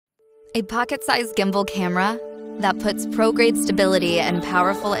A pocket-sized gimbal camera that puts pro-grade stability and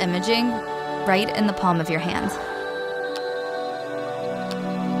powerful imaging right in the palm of your hand.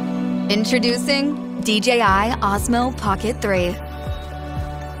 Introducing DJI Osmo Pocket 3.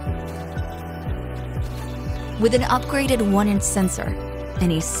 With an upgraded 1-inch sensor,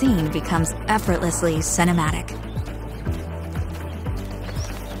 any scene becomes effortlessly cinematic.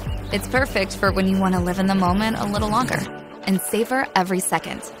 It's perfect for when you want to live in the moment a little longer and savor every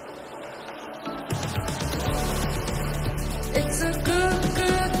second. It's a good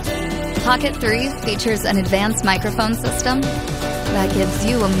day. Pocket 3 features an advanced microphone system that gives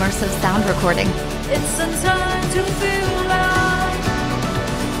you immersive sound recording. It's a time to feel alive.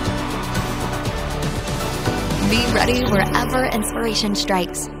 Be ready wherever inspiration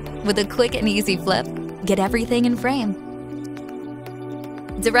strikes. With a quick and easy flip, get everything in frame.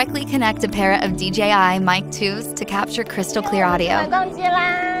 Directly connect a pair of DJI Mic 2s to capture crystal clear audio.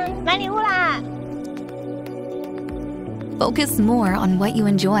 Focus more on what you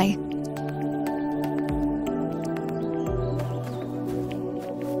enjoy.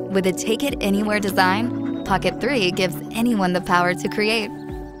 With a take-it-anywhere design, Pocket 3 gives anyone the power to create.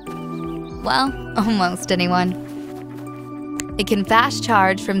 Well, almost anyone. It can fast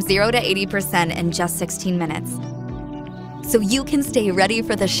charge from 0 to 80% in just 16 minutes. So you can stay ready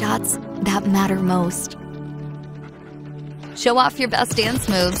for the shots that matter most. Show off your best dance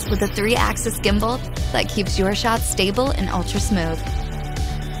moves with a 3-axis gimbal that keeps your shots stable and ultra smooth.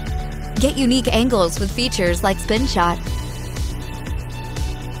 Get unique angles with features like Spin Shot.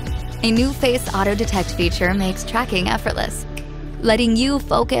 A new face auto detect feature makes tracking effortless, letting you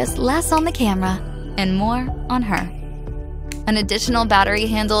focus less on the camera and more on her. An additional battery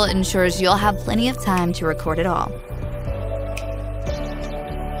handle ensures you'll have plenty of time to record it all.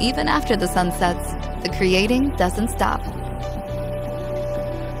 Even after the sun sets, the creating doesn't stop.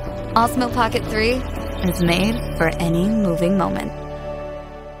 Osmo Pocket 3 is made for any moving moment.